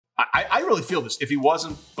I really feel this. If he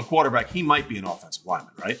wasn't a quarterback, he might be an offensive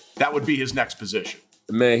lineman, right? That would be his next position.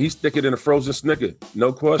 Man, he's thicker than a frozen Snicker.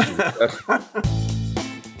 No question.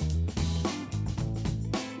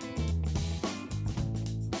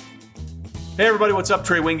 Hey everybody, what's up?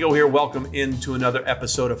 Trey Wingo here. Welcome into another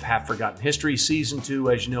episode of Half Forgotten History. Season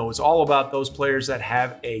 2, as you know, is all about those players that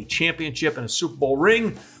have a championship and a Super Bowl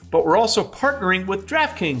ring, but we're also partnering with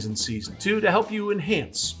DraftKings in Season 2 to help you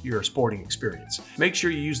enhance your sporting experience. Make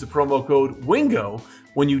sure you use the promo code WINGO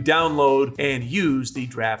when you download and use the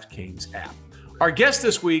DraftKings app. Our guest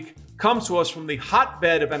this week comes to us from the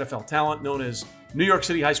hotbed of NFL talent known as New York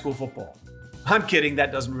City high school football. I'm kidding,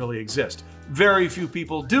 that doesn't really exist. Very few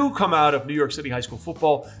people do come out of New York City high school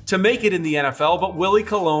football to make it in the NFL, but Willie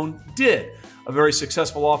Colon did. A very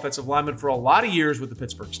successful offensive lineman for a lot of years with the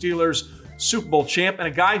Pittsburgh Steelers, Super Bowl champ, and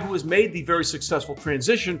a guy who has made the very successful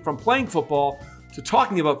transition from playing football to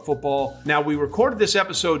talking about football. Now, we recorded this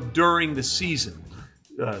episode during the season,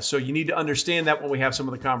 so you need to understand that when we have some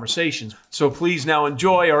of the conversations. So please now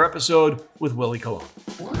enjoy our episode with Willie Colon.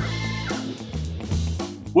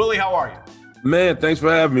 Willie, how are you? Man, thanks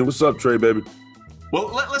for having me. What's up, Trey, baby?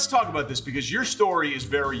 Well, let's talk about this because your story is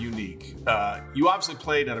very unique. You obviously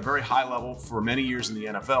played at a very high level for many years in the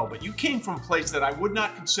NFL, but you came from a place that I would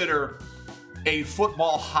not consider a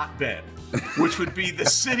football hotbed, which would be the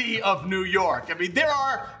city of New York. I mean, there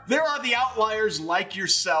are the outliers like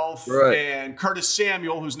yourself and Curtis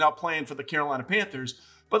Samuel, who's now playing for the Carolina Panthers.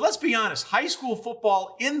 But let's be honest, high school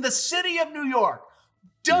football in the city of New York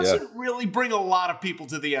doesn't really bring a lot of people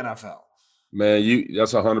to the NFL. Man,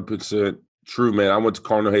 that's 100% true, man. I went to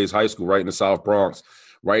Cardinal Hayes High School right in the South Bronx,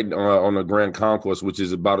 right on the Grand Concourse, which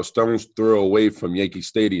is about a stone's throw away from Yankee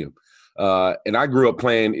Stadium. And I grew up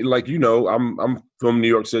playing, like, you know, I'm from New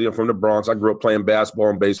York City. I'm from the Bronx. I grew up playing basketball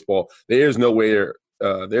and baseball. There's nowhere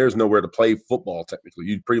to play football, technically.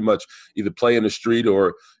 You pretty much either play in the street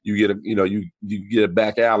or you get you get a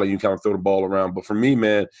back alley and you kind of throw the ball around. But for me,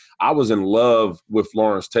 man, I was in love with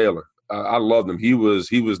Lawrence Taylor. I loved him. He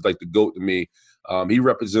was like the GOAT to me. He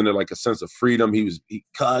represented like a sense of freedom. He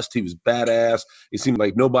cussed. He was badass. It seemed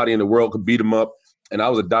like nobody in the world could beat him up. And I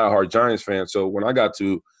was a diehard Giants fan. So when I got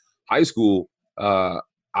to high school, I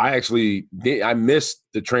missed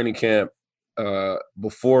the training camp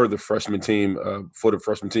before the freshman team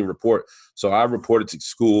report. So I reported to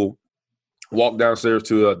school, walked downstairs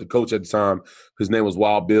to the coach at the time. His name was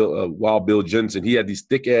Wild Bill Jensen. He had these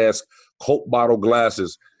thick ass Coke bottle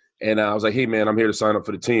glasses. And I was like, hey, man, I'm here to sign up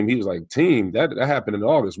for the team. He was like, team? That happened in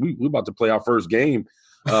August. We about to play our first game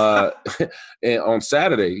and on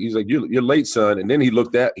Saturday. He's like, you're late, son. And then he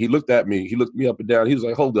looked at me. He looked me up and down. He was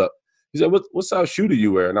like, hold up. He said, what size shoe do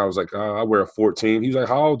you wear? And I was like, I wear a 14. He was like,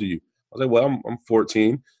 how old are you? I was like, well, I'm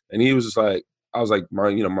 14. And he was just like, I was like,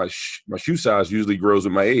 my shoe size usually grows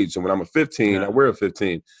with my age. So when I'm a 15, I wear a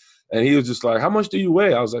 15. And he was just like, how much do you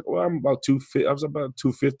weigh? I was like, well, I'm about 250. I was about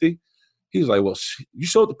 250. He was like, well, you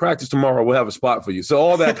show up to practice tomorrow. We'll have a spot for you. So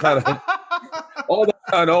all that kind of,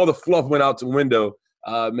 all the fluff went out the window,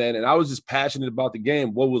 man. And I was just passionate about the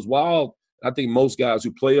game. What was wild, I think most guys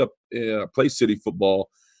who play city football,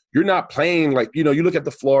 you're not playing like, you look at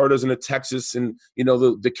the Floridas and the Texas and,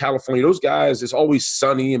 the California, those guys, it's always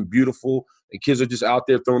sunny and beautiful. And kids are just out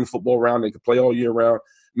there throwing the football around. They can play all year round.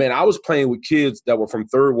 Man, I was playing with kids that were from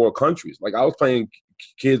third world countries. Like I was playing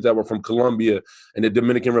kids that were from Colombia and the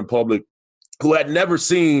Dominican Republic, who had never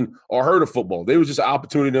seen or heard of football. They was just an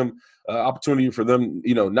opportunity for them,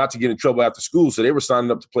 not to get in trouble after school. So they were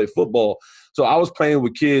signing up to play football. So I was playing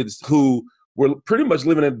with kids who were pretty much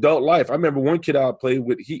living an adult life. I remember one kid I played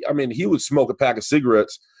with, he would smoke a pack of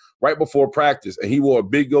cigarettes right before practice, and he wore a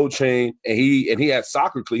big gold chain, and he had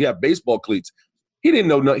soccer cleats, he had baseball cleats. He didn't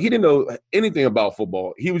know anything about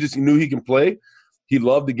football. He knew he can play. He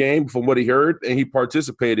loved the game from what he heard, and he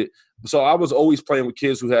participated. So I was always playing with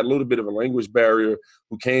kids who had a little bit of a language barrier,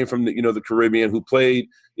 who came from the Caribbean, who played,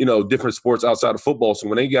 different sports outside of football. So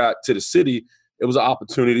when they got to the city, it was an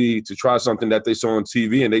opportunity to try something that they saw on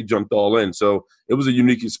TV, and they jumped all in. So it was a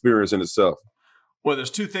unique experience in itself. Well, there's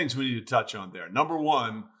two things we need to touch on there. Number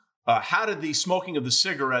one, how did the smoking of the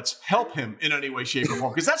cigarettes help him in any way, shape, or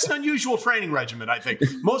form? Because that's an unusual training regimen, I think.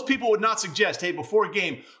 Most people would not suggest, hey, before a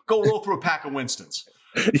game, go roll through a pack of Winstons.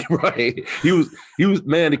 Right. He was,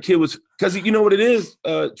 man, the kid was, because you know what it is,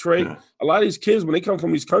 Trey? Yeah. A lot of these kids, when they come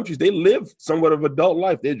from these countries, they live somewhat of adult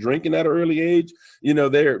life. They're drinking at an early age. You know,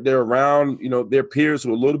 they're around, you know, their peers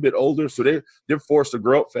who are a little bit older. So they're forced to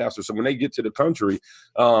grow up faster. So when they get to the country,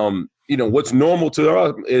 you know, what's normal to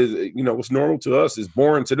us is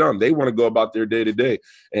boring to them. They want to go about their day to day.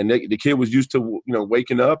 And the kid was used to, you know,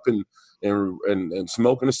 waking up and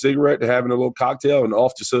smoking a cigarette and having a little cocktail and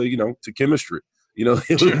off to chemistry. You know,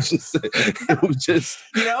 it was just,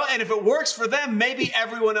 you know, and if it works for them, maybe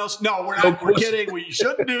everyone else. No, we're not. We're kidding. We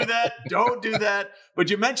shouldn't do that. Don't do that. But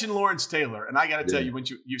you mentioned Lawrence Taylor, and I got to tell you,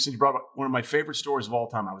 since you brought up one of my favorite stories of all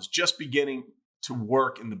time. I was just beginning to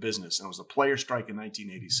work in the business, and it was a player strike in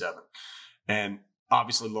 1987, and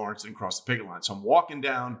obviously Lawrence didn't cross the picket line. So I'm walking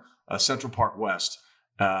down Central Park West,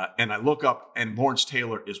 and I look up, and Lawrence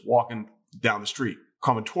Taylor is walking down the street,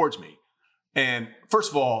 coming towards me. And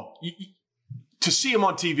first of all, to see him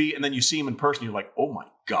on TV and then you see him in person, you're like, oh my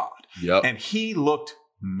God. Yep. And he looked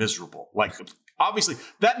miserable. Like, obviously,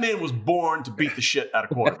 that man was born to beat the shit out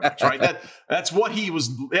of quarterbacks, right? That's what he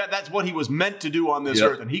was meant to do on this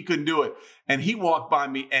earth, and he couldn't do it. And he walked by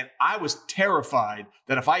me, and I was terrified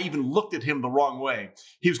that if I even looked at him the wrong way,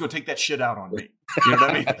 he was going to take that shit out on me. You know what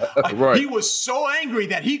I mean? Right. He was so angry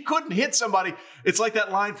that he couldn't hit somebody. It's like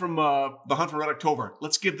that line from The Hunt for Red October.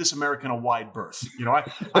 Let's give this American a wide berth. You know,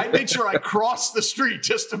 I made sure I crossed the street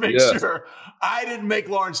just to make sure I didn't make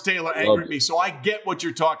Lawrence Taylor angry at me. So I get what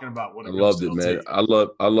you're talking about. I loved it, man. I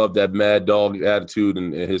love that mad dog attitude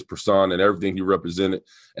and his persona and everything he represented.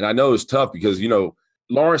 And I know it's tough because, you know,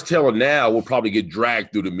 Lawrence Taylor now will probably get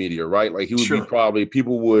dragged through the media, right? Like he would be probably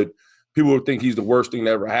people would think he's the worst thing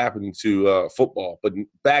that ever happened to football. But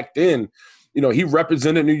back then, you know, he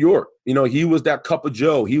represented New York. You know, he was that cup of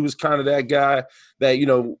Joe. He was kind of that guy that, you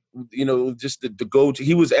know, just the go-to.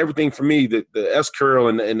 He was everything for me, the S curl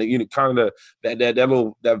and you know, kind of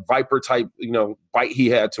that Viper type, you know, bite he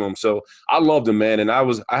had to him. So I loved him, man. And I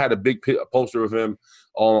had a big poster of him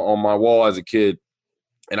on my wall as a kid.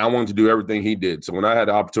 And I wanted to do everything he did. So when I had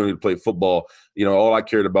the opportunity to play football, you know, all I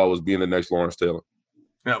cared about was being the next Lawrence Taylor.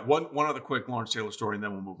 Yeah, one other quick Lawrence Taylor story, and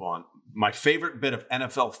then we'll move on. My favorite bit of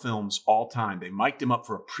NFL films all time, they mic'd him up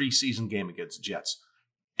for a preseason game against the Jets.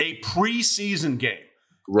 A preseason game.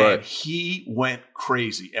 Right. And he went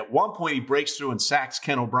crazy. At one point, he breaks through and sacks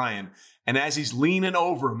Ken O'Brien. And as he's leaning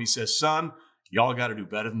over him, he says, son, y'all got to do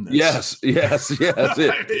better than this. Yes. That's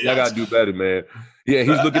it. Y'all got to do better, man. Yeah,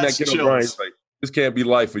 he's looking at Ken O'Brien. He's like, this can't be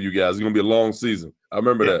life for you guys. It's going to be a long season. I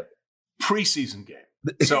remember that. Preseason game.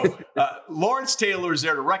 So Lawrence Taylor is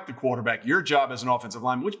there to wreck the quarterback. Your job as an offensive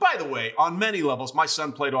lineman, which, by the way, on many levels, my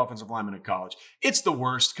son played offensive lineman in college. It's the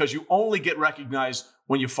worst because you only get recognized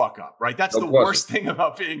when you fuck up, right? That's the worst thing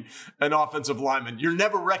about being an offensive lineman. You're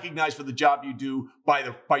never recognized for the job you do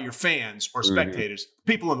by your fans or spectators.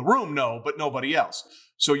 Mm-hmm. People in the room know, but nobody else.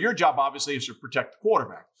 So your job, obviously, is to protect the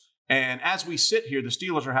quarterback. And as we sit here, the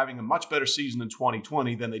Steelers are having a much better season in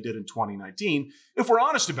 2020 than they did in 2019, if we're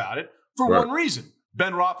honest about it, for one reason.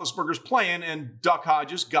 Ben Roethlisberger's playing, and Duck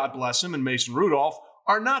Hodges, God bless him, and Mason Rudolph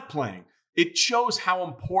are not playing. It shows how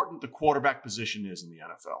important the quarterback position is in the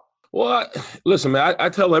NFL. Well, listen, man, I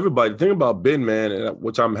tell everybody, the thing about Ben, man,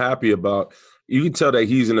 which I'm happy about, you can tell that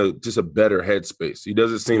he's in just a better headspace. He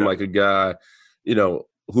doesn't seem like a guy, you know,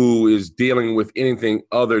 who is dealing with anything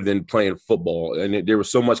other than playing football. And there was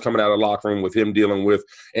so much coming out of the locker room with him dealing with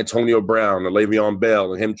Antonio Brown and Le'Veon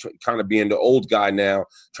Bell and him kind of being the old guy now,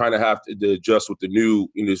 trying to have to adjust with the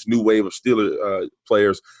this new wave of Steelers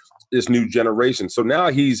players, this new generation. So now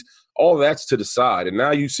all that's to the side. And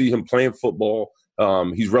now you see him playing football.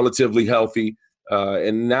 He's relatively healthy.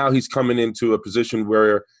 And now he's coming into a position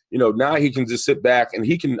where, you know, now he can just sit back and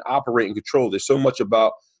he can operate and control. There's so much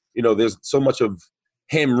about, you know, there's so much of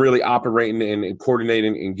him really operating and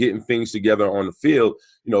coordinating and getting things together on the field,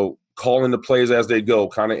 you know, calling the plays as they go,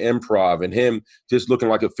 kind of improv, and him just looking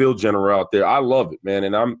like a field general out there. I love it, man.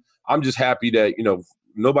 And I'm just happy that, you know,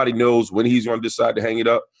 nobody knows when he's going to decide to hang it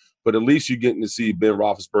up, but at least you're getting to see Ben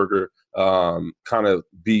Roethlisberger kind of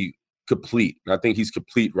be complete. And I think he's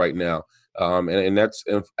complete right now. And that's,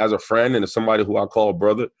 as a friend and as somebody who I call a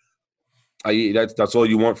brother, that's all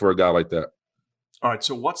you want for a guy like that. All right,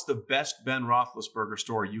 so what's the best Ben Roethlisberger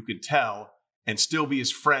story you could tell and still be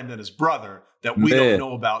his friend and his brother that we don't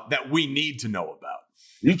know about, that we need to know about?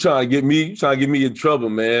 You trying to get me in trouble,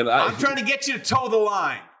 man. I'm trying to get you to toe the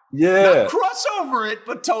line. Yeah. Not cross over it,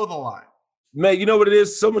 but toe the line. Man, you know what it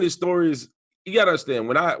is? So many stories. You got to understand,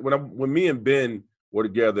 when me and Ben were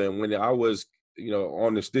together and when I was, you know,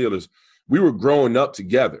 on the Steelers, we were growing up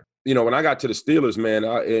together. You know, when I got to the Steelers, man,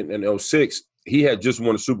 in 06, he had just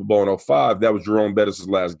won a Super Bowl in 2005. That was Jerome Bettis'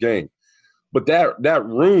 last game. But that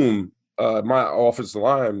room, my offensive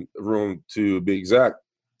line room to be exact,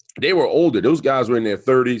 they were older. Those guys were in their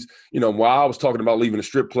 30s. While I was talking about leaving the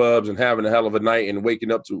strip clubs and having a hell of a night and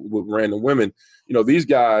waking up with random women, these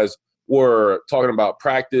guys were talking about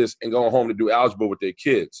practice and going home to do algebra with their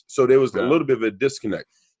kids. So there was a little bit of a disconnect.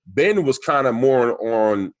 Ben was kind of more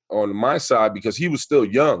on my side because he was still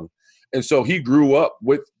young. And so he grew up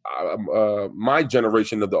with my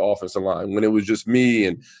generation of the offensive line when it was just me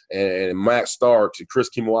and Matt Starks and Chris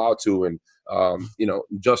Kimoatu and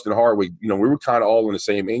Justin Hardwick. We were kind of all in the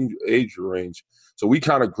same age range. So we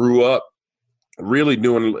kind of grew up really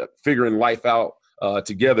figuring life out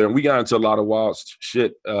together. And we got into a lot of wild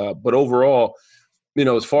shit. But overall,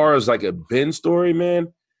 as far as like a Ben story,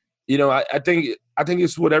 man, I think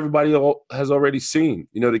it's what everybody has already seen.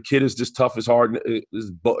 The kid is just tough as hard,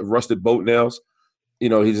 rusted boat nails.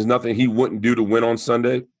 He's nothing he wouldn't do to win on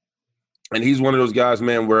Sunday. And he's one of those guys,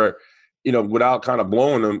 man, where, without kind of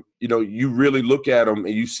blowing him, you really look at him and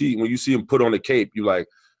when you see him put on the cape, you're like,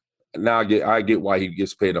 now I get why he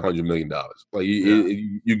gets paid $100 million. Like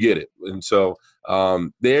you get it. And so I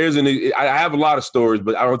have a lot of stories,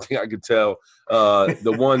 but I don't think I could tell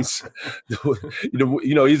the ones,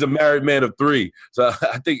 he's a married man of 3. So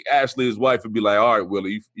I think Ashley, his wife, would be like, all right,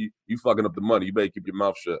 Willie, you fucking up the money. You better keep your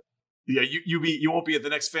mouth shut. Yeah, you won't be at the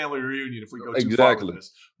next family reunion if we go too far with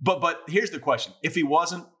this. But here's the question. If he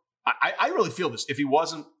wasn't, I really feel this. If he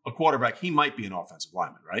wasn't a quarterback, he might be an offensive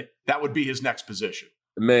lineman, right? That would be his next position.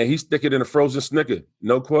 Man, he's thicker than a frozen Snicker.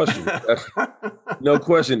 No question. No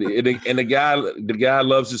question. And the guy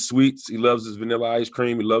loves his sweets. He loves his vanilla ice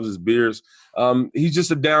cream. He loves his beers. He's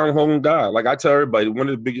just a down-home guy. Like I tell everybody, one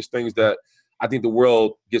of the biggest things that I think the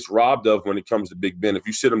world gets robbed of when it comes to Big Ben, if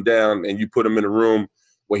you sit him down and you put him in a room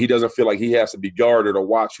where he doesn't feel like he has to be guarded or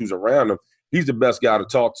watch who's around him, he's the best guy to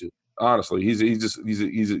talk to. Honestly, he's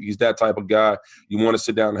that type of guy you want to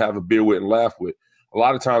sit down and have a beer with and laugh with. A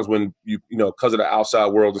lot of times when because of the outside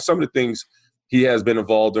world and some of the things he has been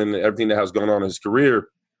involved in, everything that has gone on in his career,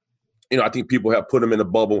 I think people have put him in a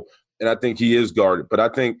bubble, and I think he is guarded. But I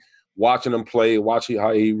think watching him play, watching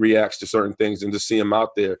how he reacts to certain things, and to see him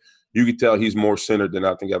out there, you can tell he's more centered than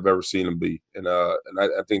I think I've ever seen him be. And I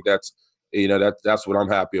think that's that's what I'm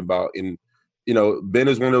happy about. And Ben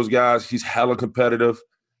is one of those guys. He's hella competitive.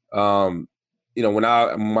 When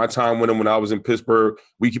my time with him when I was in Pittsburgh,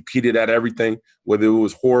 we competed at everything, whether it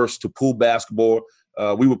was horse to pool basketball.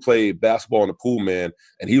 We would play basketball in the pool, man,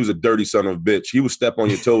 and he was a dirty son of a bitch. He would step on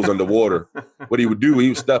your toes underwater. What he would do, he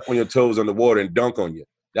would step on your toes underwater and dunk on you.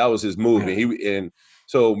 That was his move. And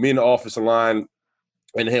so me and the offensive line,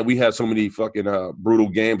 and we had so many fucking brutal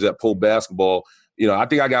games at pool basketball. I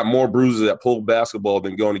think I got more bruises at pool basketball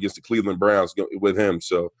than going against the Cleveland Browns with him.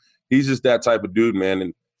 So he's just that type of dude, man.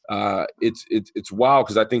 And it's wild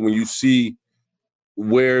because I think when you see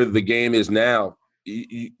where the game is now,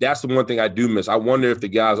 that's the one thing I do miss. I wonder if the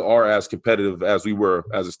guys are as competitive as we were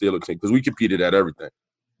as a Steelers team because we competed at everything.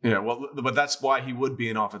 Yeah, well, but that's why he would be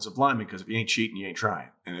an offensive lineman because if you ain't cheating, you ain't trying.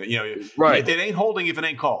 And, right. It ain't holding if it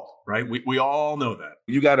ain't called, right? We all know that.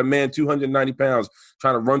 You got a man 290 pounds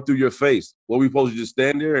trying to run through your face. What, we supposed to just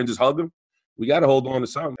stand there and just hug him? We got to hold on to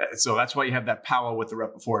something. So that's why you have that power with the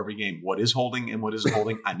rep before every game. What is holding and what isn't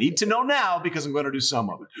holding? I need to know now because I'm going to do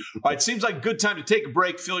some of it. All right, seems like a good time to take a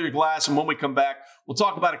break, fill your glass, and when we come back, we'll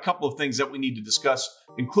talk about a couple of things that we need to discuss,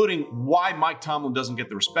 including why Mike Tomlin doesn't get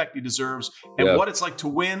the respect he deserves and what it's like to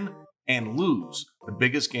win and lose the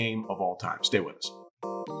biggest game of all time. Stay with us.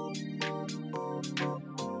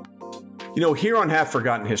 Here on Half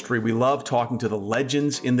Forgotten History, we love talking to the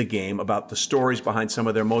legends in the game about the stories behind some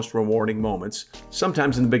of their most rewarding moments,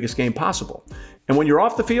 sometimes in the biggest game possible. And when you're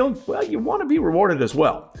off the field, well, you want to be rewarded as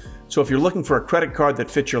well. So if you're looking for a credit card that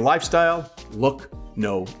fits your lifestyle, look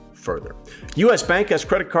no further. U.S. Bank has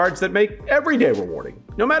credit cards that make every day rewarding,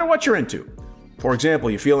 no matter what you're into. For example,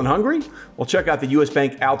 you feeling hungry? Well, check out the U.S.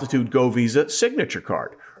 Bank Altitude Go Visa Signature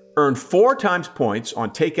Card. Earn 4 times points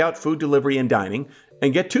on takeout, food delivery, and dining,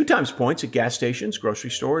 and get 2 times points at gas stations, grocery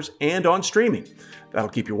stores, and on streaming. That'll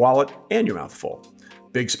keep your wallet and your mouth full.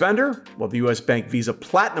 Big spender? Well, the U.S. Bank Visa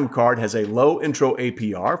Platinum Card has a low intro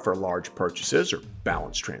APR for large purchases or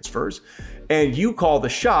balance transfers. And you call the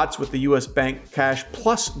shots with the U.S. Bank Cash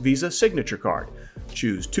Plus Visa Signature Card.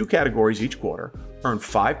 Choose 2 categories each quarter. Earn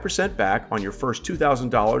 5% back on your first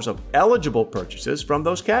 $2,000 of eligible purchases from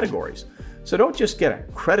those categories. So don't just get a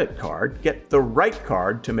credit card, get the right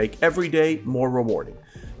card to make every day more rewarding.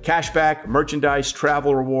 Cashback, merchandise,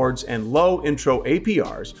 travel rewards, and low intro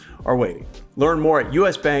APRs are waiting. Learn more at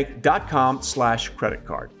usbank.com/credit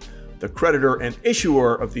card. The creditor and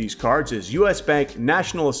issuer of these cards is U.S. Bank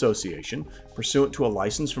National Association, pursuant to a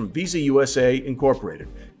license from Visa USA Incorporated,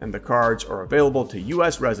 and the cards are available to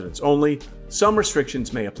U.S. residents only. Some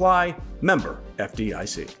restrictions may apply. Member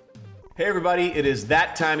FDIC. Hey everybody, it is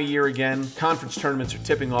that time of year again. Conference tournaments are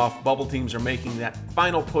tipping off. Bubble teams are making that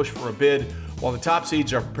final push for a bid, while the top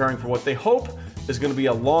seeds are preparing for what they hope is going to be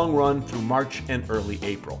a long run through March and early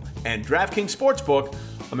April. And DraftKings Sportsbook,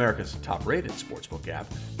 America's top-rated sportsbook app,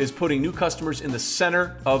 is putting new customers in the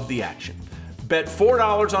center of the action. Bet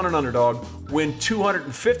 $4 on an underdog, win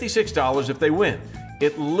 $256 if they win.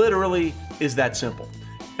 It literally is that simple.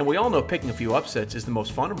 And we all know picking a few upsets is the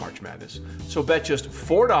most fun of March Madness. So bet just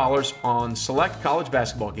 $4 on select college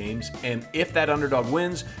basketball games, and if that underdog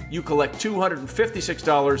wins, you collect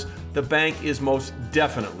 $256. The bank is most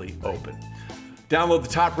definitely open. Download the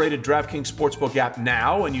top-rated DraftKings Sportsbook app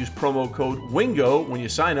now and use promo code WINGO when you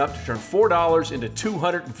sign up to turn $4 into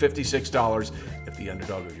 $256 if the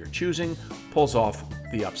underdog of your choosing pulls off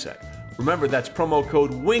the upset. Remember, that's promo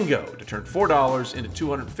code WINGO to turn $4 into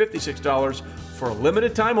 $256 for a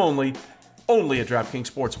limited time only at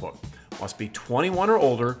DraftKings Sportsbook. Must be 21 or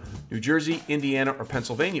older, New Jersey, Indiana, or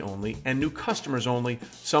Pennsylvania only, and new customers only.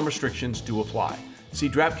 Some restrictions do apply. See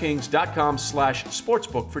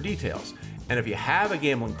DraftKings.com/sportsbook for details. And if you have a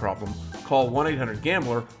gambling problem, call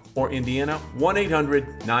 1-800-GAMBLER or Indiana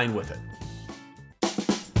 1-800-9-WITH-IT.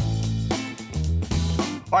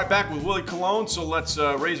 All right, back with Willie Colon. So let's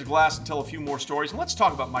raise a glass and tell a few more stories. And let's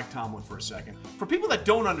talk about Mike Tomlin for a second. For people that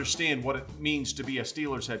don't understand what it means to be a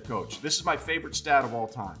Steelers head coach, this is my favorite stat of all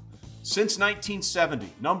time. Since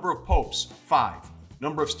 1970, number of popes, 5.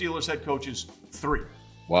 Number of Steelers head coaches, 3.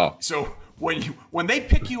 Wow. So when they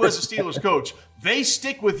pick you as a Steelers coach, they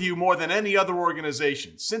stick with you more than any other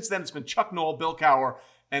organization. Since then, it's been Chuck Noll, Bill Cowher,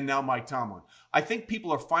 and now Mike Tomlin. I think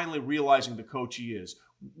people are finally realizing the coach he is.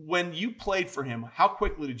 When you played for him, how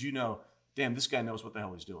quickly did you know, damn, this guy knows what the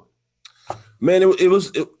hell he's doing? Man,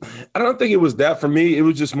 I don't think it was that for me. It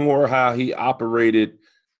was just more how he operated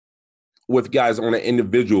with guys on an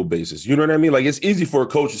individual basis. You know what I mean? Like, it's easy for a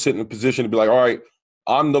coach to sit in a position to be like, all right,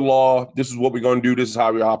 I'm the law. This is what we're going to do. This is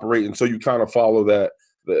how we operate. And so you kind of follow that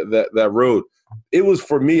road. It was,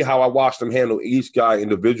 for me, how I watched him handle each guy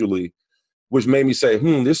individually, which made me say,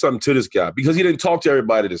 there's something to this guy. Because he didn't talk to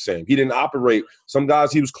everybody the same. He didn't operate. Some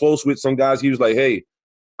guys he was close with. Some guys he was like, hey,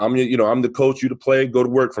 I'm the coach, you to play, go to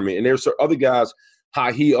work for me. And there's other guys,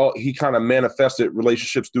 how he kind of manifested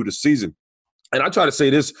relationships through the season. And I try to say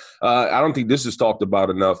this, I don't think this is talked about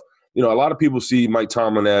enough. A lot of people see Mike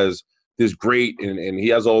Tomlin as this great, and he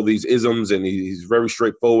has all these isms, and he's very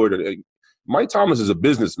straightforward. Mike Tomlin is a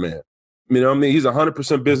businessman. You know what I mean? He's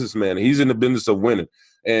 100% businessman. He's in the business of winning.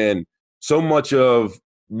 And so much of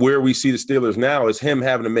where we see the Steelers now is him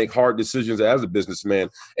having to make hard decisions as a businessman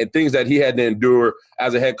and things that he had to endure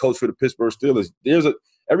as a head coach for the Pittsburgh Steelers.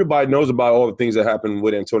 Everybody knows about all the things that happened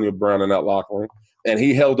with Antonio Brown in that locker room, and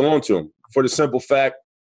he held on to him for the simple fact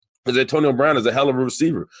because Antonio Brown is a hell of a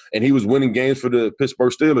receiver, and he was winning games for the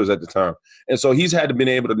Pittsburgh Steelers at the time. And so he's had to been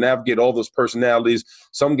able to navigate all those personalities,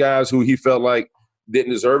 some guys who he felt like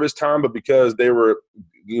didn't deserve his time, but because they were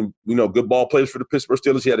good ball players for the Pittsburgh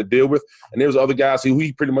Steelers, he had to deal with. And there was other guys who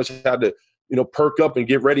he pretty much had to perk up and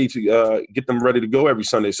get ready to get them ready to go every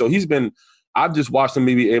Sunday. So I've just watched him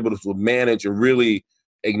be able to manage and really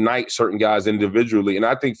ignite certain guys individually. And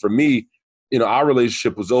I think for me, our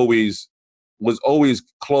relationship was always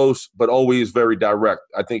close, but always very direct.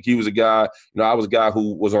 I think he was a guy, I was a guy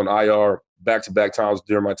who was on IR back-to-back times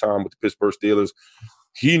during my time with the Pittsburgh Steelers.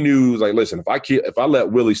 He knew, like, listen, if I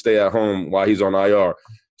let Willie stay at home while he's on IR,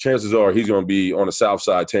 chances are he's going to be on the South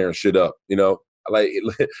Side tearing shit up. Like,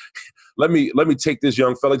 let me take this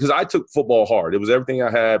young fella, because I took football hard. It was everything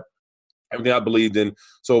I had, everything I believed in.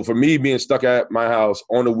 So for me, being stuck at my house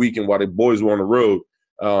on the weekend while the boys were on the road,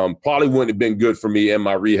 probably wouldn't have been good for me in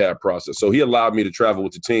my rehab process. So he allowed me to travel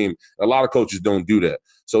with the team. A lot of coaches don't do that.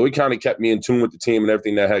 So it kind of kept me in tune with the team and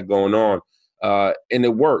everything that had going on. And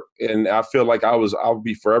it worked. And I feel like I'll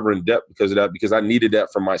be forever in debt because of that, because I needed that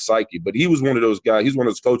for my psyche. But he was one of those guys, he's one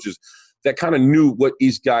of those coaches that kind of knew what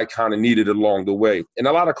each guy kind of needed along the way. And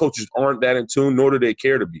a lot of coaches aren't that in tune, nor do they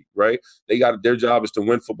care to be, right? Their job is to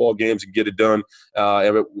win football games and get it done,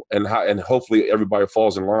 and hopefully everybody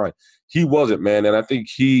falls in line. He wasn't, man. And I think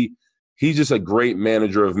he's just a great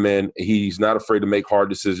manager of men. He's not afraid to make hard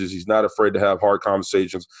decisions. He's not afraid to have hard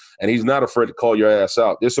conversations. And he's not afraid to call your ass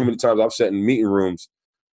out. There's so many times I've sat in meeting rooms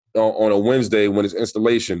on a Wednesday when it's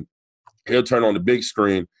installation. He'll turn on the big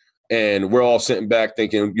screen, and we're all sitting back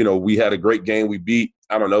thinking, we had a great game. We beat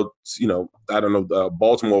I don't know,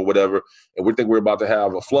 Baltimore or whatever, and we think we're about to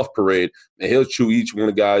have a fluff parade, and he'll chew each one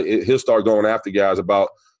of the guys. He'll start going after guys about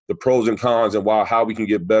the pros and cons and how we can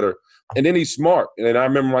get better. And then he's smart. And I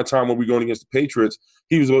remember my time when we were going against the Patriots,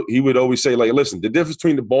 he would always say, like, listen, the difference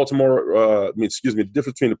between the the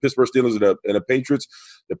difference between the Pittsburgh Steelers and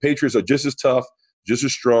the Patriots are just as tough, just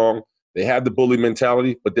as strong. They have the bully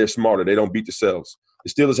mentality, but they're smarter. They don't beat themselves.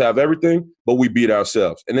 The Steelers have everything, but we beat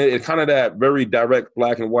ourselves. And it kind of that very direct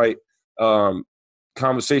black and white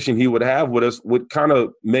conversation he would have with us would kind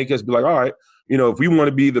of make us be like, all right, if we want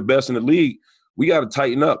to be the best in the league, we got to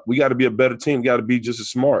tighten up. We got to be a better team. We got to be just as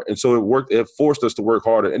smart. And so it worked. It forced us to work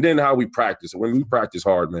harder. And then how we practice. When we practice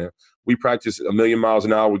hard, man, we practice a million miles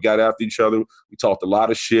an hour. We got after each other. We talked a lot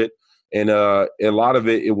of shit. And a lot of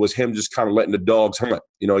it was him just kind of letting the dogs hunt.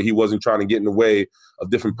 He wasn't trying to get in the way of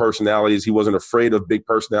different personalities. He wasn't afraid of big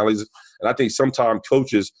personalities. And I think sometimes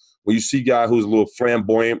coaches, when you see a guy who's a little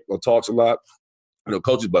flamboyant or talks a lot,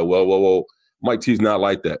 coaches be like, whoa, Mike T's not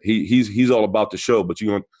like that. He's all about the show, but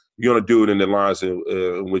you're gonna do it in the lines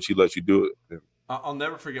in which he lets you do it. Yeah. I'll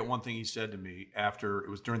never forget one thing he said to me after it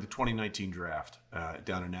was during the 2019 draft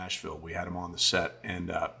down in Nashville. We had him on the set,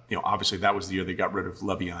 and obviously that was the year they got rid of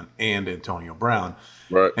Le'Veon and Antonio Brown.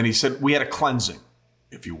 Right. And he said we had a cleansing,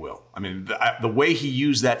 if you will. I mean, the way he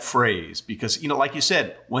used that phrase, because like you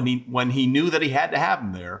said, when he knew that he had to have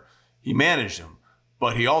him there, he managed him,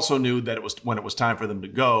 but he also knew that when it was time for them to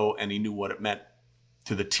go, and he knew what it meant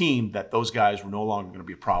to the team, that those guys were no longer going to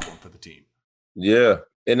be a problem for the team. Yeah.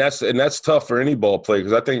 And that's tough for any ball player,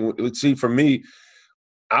 because I think, for me,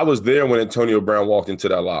 I was there when Antonio Brown walked into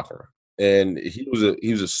that locker room, and he was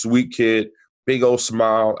a sweet kid, big old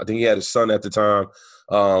smile. I think he had a son at the time,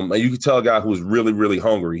 and you could tell a guy who was really, really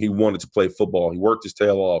hungry. He wanted to play football. He worked his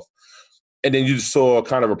tail off, and then you just saw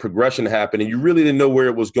kind of a progression happen, and you really didn't know where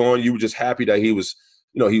it was going. You were just happy that he was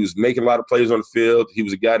making a lot of plays on the field. He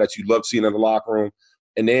was a guy that you loved seeing in the locker room,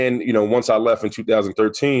 and then once I left in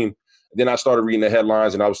 2013. Then I started reading the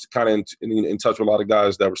headlines, and I was kind of in touch with a lot of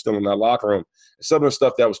guys that were still in that locker room. And some of the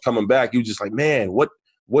stuff that was coming back, you were just like, man,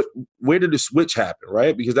 where did the switch happen,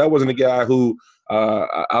 right? Because that wasn't a guy who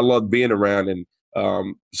I loved being around. And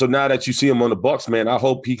so now that you see him on the Bucs, man, I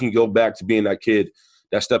hope he can go back to being that kid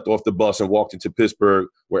that stepped off the bus and walked into Pittsburgh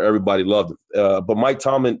where everybody loved him. But Mike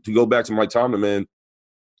Tomlin, to go back to Mike Tomlin, man,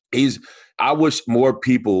 I wish more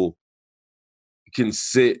people can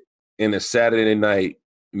sit in a Saturday night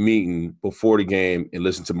meeting before the game and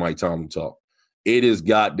listen to Mike Tomlin talk. It is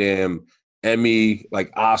goddamn Emmy, like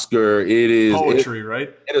Oscar. It is poetry,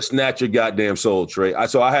 right? It'll snatch your goddamn soul, Trey.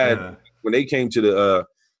 When they came to the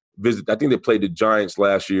visit, I think they played the Giants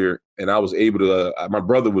last year, and I was able to. My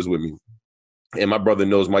brother was with me, and my brother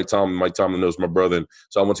knows Mike Tomlin. Mike Tomlin knows my brother, and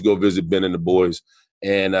so I went to go visit Ben and the boys,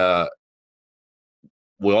 and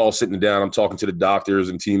we're all sitting down. I'm talking to the doctors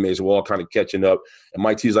and teammates. We're all kind of catching up. And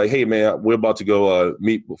Mike T's like, hey, man, we're about to go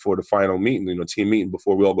meet before the final meeting, team meeting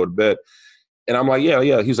before we all go to bed. And I'm like,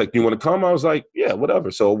 yeah. He's like, you want to come? I was like, yeah,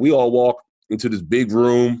 whatever. So we all walk into this big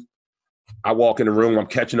room. I walk in the room. I'm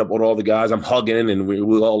catching up with all the guys. I'm hugging, and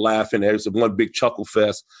we're all laughing. There's one big chuckle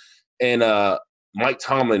fest. And Mike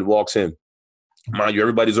Tomlin walks in. Mind you,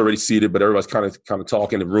 everybody's already seated, but everybody's kind of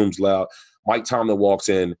talking. The room's loud. Mike Tomlin walks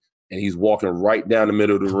in. And he's walking right down the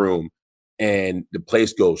middle of the room, and the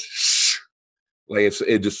place goes shh, like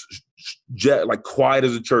it just like quiet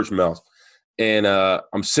as a church mouse. And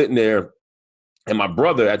I'm sitting there, and my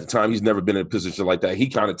brother at the time, he's never been in a position like that. He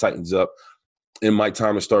kind of tightens up, and Mike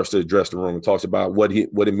Tomlin starts to address the room and talks about what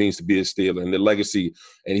it means to be a Steeler and the legacy.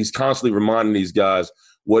 And he's constantly reminding these guys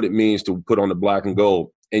what it means to put on the black and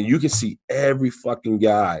gold. And you can see every fucking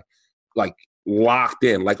guy like locked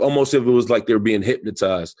in, like almost if it was like they were being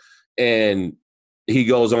hypnotized. And he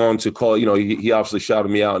goes on to call, he obviously shouted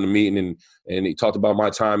me out in the meeting, and he talked about my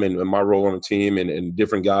time and my role on the team and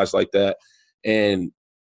different guys like that. And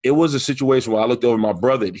it was a situation where I looked over my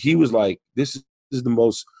brother. He was like, this is the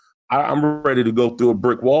most – I'm ready to go through a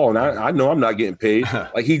brick wall, and I know I'm not getting paid.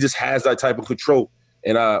 Like, he just has that type of control.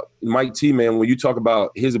 And Mike T, man, when you talk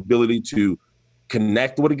about his ability to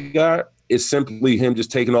connect with a guy, it's simply him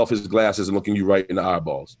just taking off his glasses and looking you right in the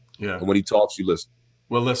eyeballs. Yeah. And when he talks, you listen.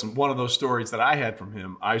 Well, listen, one of those stories that I had from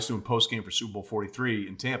him, I was doing post-game for Super Bowl 43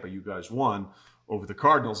 in Tampa. You guys won over the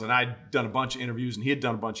Cardinals, and I'd done a bunch of interviews, and he had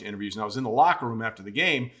done a bunch of interviews. And I was in the locker room after the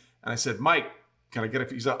game, and I said, Mike, can I get a –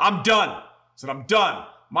 he said, I'm done. I said, I'm done.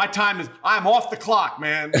 My time is – I'm off the clock,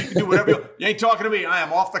 man. You can do whatever you ain't talking to me. I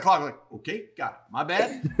am off the clock. I'm like, okay, got it. My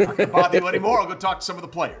bad. Not going to bother you anymore. I'll go talk to some of the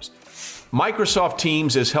players. Microsoft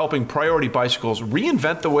Teams is helping Priority Bicycles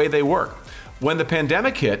reinvent the way they work. When the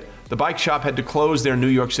pandemic hit, the bike shop had to close their New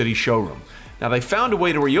York City showroom. Now, they found a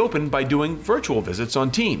way to reopen by doing virtual visits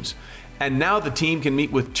on Teams. And now the team can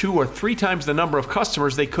meet with 2 or 3 times the number of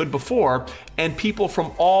customers they could before, and people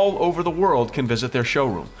from all over the world can visit their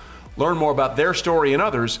showroom. Learn more about their story and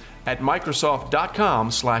others at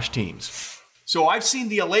Microsoft.com/Teams. So I've seen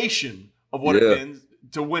the elation of what it's been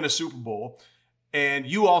to win a Super Bowl, and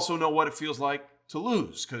you also know what it feels like to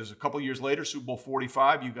lose, because a couple of years later, Super Bowl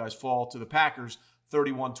 45, you guys fall to the Packers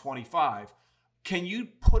 31-25. Can you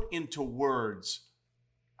put into words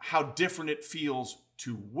how different it feels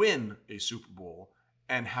to win a Super Bowl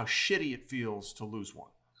and how shitty it feels to lose one?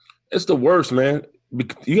 It's the worst, man.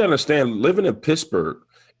 You understand, living in Pittsburgh,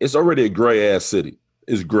 it's already a gray-ass city.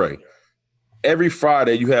 It's gray. Every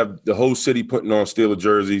Friday, you have the whole city putting on Steelers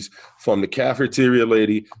jerseys, from the cafeteria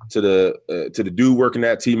lady to the dude working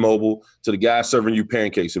at T-Mobile to the guy serving you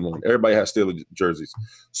pancakes in the morning. Everybody has Steelers jerseys.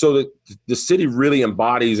 So the city really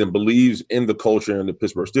embodies and believes in the culture in the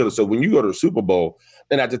Pittsburgh Steelers. So when you go to the Super Bowl,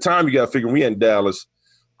 and at the time you got to figure we in Dallas,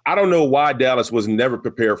 I don't know why Dallas was never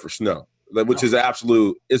prepared for snow, which is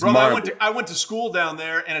absolute. It's Brother, I went to school down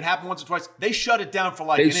there, and it happened once or twice. They shut it down for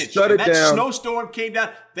like an inch. That snowstorm came down.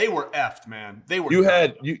 They were effed, man. They were.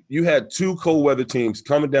 You had 2 cold weather teams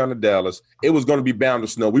coming down to Dallas. It was going to be bound to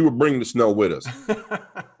snow. We were bringing the snow with us.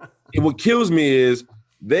 And what kills me is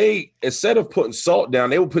they, instead of putting salt down,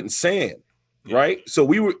 they were putting sand, right? So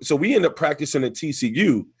we ended up practicing at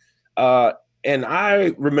TCU, and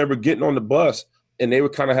I remember getting on the bus. And they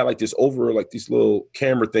would kind of have like this little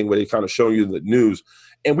camera thing where they kind of show you the news.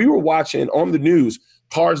 And we were watching on the news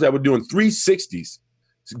cars that were doing 360s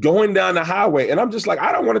going down the highway. And I'm just like,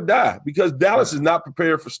 I don't want to die because Dallas is not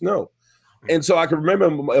prepared for snow. And so I can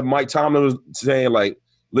remember Mike Tomlin was saying, like,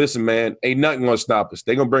 listen, man, ain't nothing going to stop us.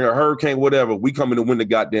 They're going to bring a hurricane, whatever. We coming to win the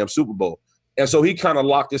goddamn Super Bowl. And so he kind of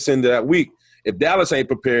locked us into that week. If Dallas ain't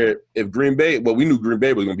prepared, if Green Bay, well, we knew Green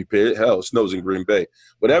Bay was going to be prepared. Hell, it snows in Green Bay.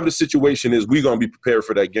 Whatever the situation is, we're going to be prepared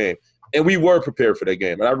for that game. And we were prepared for that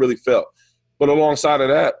game, and I really felt. But alongside of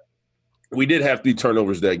that, we did have 3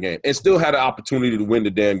 turnovers that game and still had an opportunity to win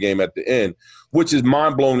the damn game at the end, which is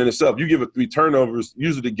mind-blowing in itself. You give it 3 turnovers,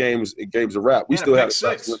 usually the game's a wrap. We still had a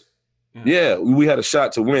shot to win. Yeah, we had a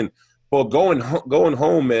shot to win. But going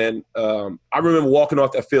home, man, I remember walking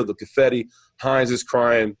off that field, the confetti, Hines is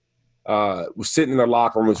crying. Was sitting in the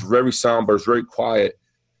locker room. It's very somber. It's very quiet.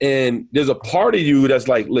 And there's a part of you that's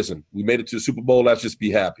like, listen, we made it to the Super Bowl. Let's just be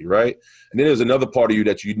happy, right? And then there's another part of you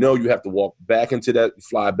that you have to walk back into that,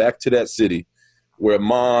 fly back to that city where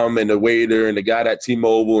mom and the waiter and the guy at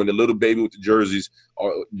T-Mobile and the little baby with the jerseys,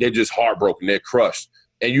 they're just heartbroken. They're crushed.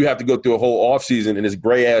 And you have to go through a whole offseason in this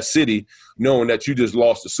gray-ass city knowing that you just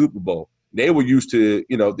lost the Super Bowl. They were used to,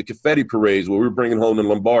 the confetti parades where we were bringing home the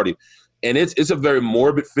Lombardi. And it's a very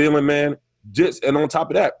morbid feeling, man. And on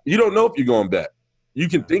top of that, you don't know if you're going back. You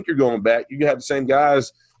can think you're going back. You can have the same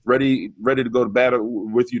guys ready to go to battle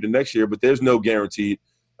with you the next year, but there's no guarantee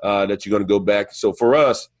that you're going to go back. So for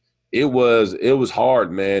us, it was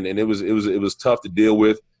hard, man, and it was tough to deal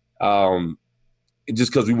with.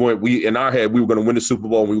 Just because we in our head we were going to win the Super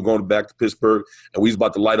Bowl and we were going back to Pittsburgh and we was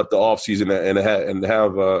about to light up the offseason and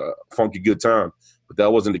have a funky good time. But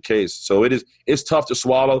that wasn't the case. So it's tough to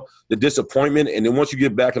swallow the disappointment. And then once you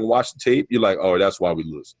get back and watch the tape, you're like, oh, that's why we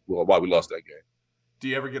lost that game. Do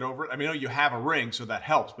you ever get over it? I mean, you have a ring, so that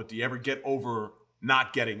helps. But do you ever get over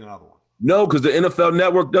not getting another one? No, because the NFL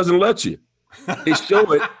Network doesn't let you. They show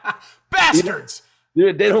it. Bastards.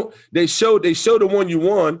 They don't. They show the one you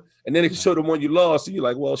won, and then they show the one you lost. And you're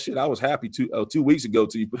like, well, shit, I was happy 2 weeks ago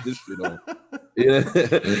till you put this shit on.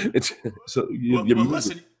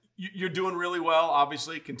 Listen. You're doing really well,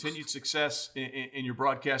 obviously. Continued success in your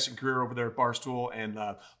broadcasting career over there at Barstool. And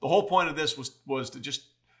the whole point of this was to just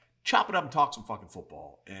chop it up and talk some fucking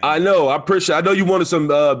football. And I know. I appreciate it. I know you wanted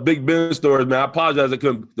some Big Ben stories, man. I apologize. I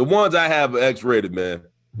couldn't. The ones I have are X-rated, man.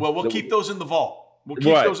 Well, we'll keep those in the vault.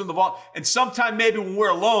 Those in the vault. And sometime maybe when we're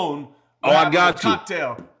alone, I got you.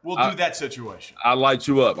 Cocktail. We'll do that situation. I'll light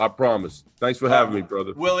you up. I promise. Thanks for having me,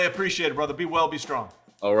 brother. Willie, appreciate it, brother. Be well, be strong.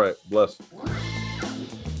 All right. Bless.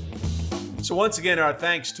 So once again, our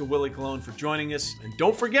thanks to Willie Colon for joining us. And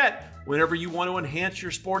don't forget, whenever you want to enhance your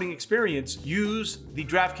sporting experience, use the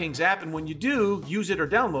DraftKings app. And when you do, use it or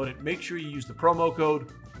download it, make sure you use the promo code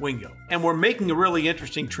WINGO. And we're making a really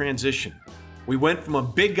interesting transition. We went from a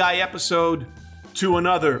big guy episode to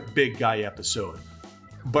another big guy episode.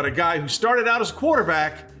 But a guy who started out as a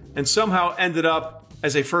quarterback and somehow ended up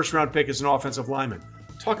as a first-round pick as an offensive lineman.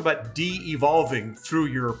 Talk about de-evolving through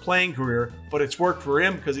your playing career, but it's worked for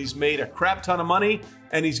him because he's made a crap ton of money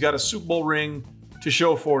and he's got a Super Bowl ring to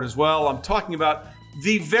show for it as well. I'm talking about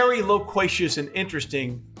the very loquacious and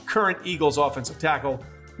interesting current Eagles offensive tackle,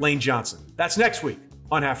 Lane Johnson. That's next week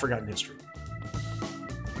on Half Forgotten History.